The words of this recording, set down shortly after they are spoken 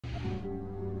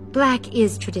Black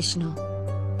is traditional.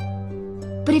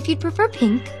 But if you'd prefer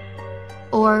pink,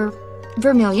 or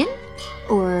vermilion,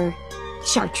 or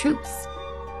chartreuse...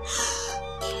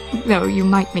 Though you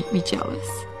might make me jealous.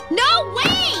 No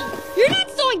way! You're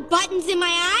not sewing buttons in my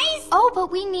eyes! Oh,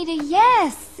 but we need a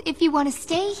yes if you want to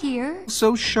stay here.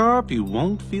 So sharp you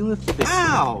won't feel a thing.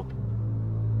 Ow!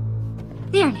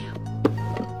 There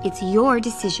now. It's your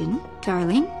decision,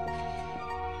 darling.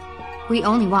 We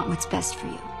only want what's best for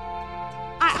you.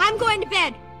 I'm going to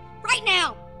bed. Right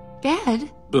now. Bed?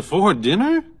 Before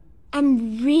dinner?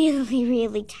 I'm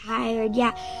really tired,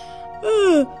 yeah.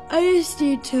 I just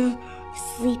need to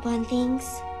sleep on things.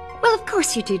 Well, of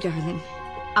course you do, darling.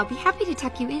 I'll be happy to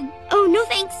tuck you in. Oh, no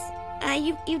thanks.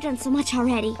 You've done so much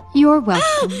already. You're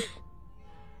welcome.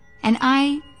 And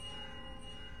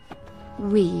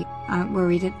we aren't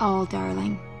worried at all,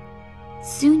 darling.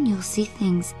 Soon you'll see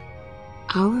things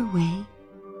our way.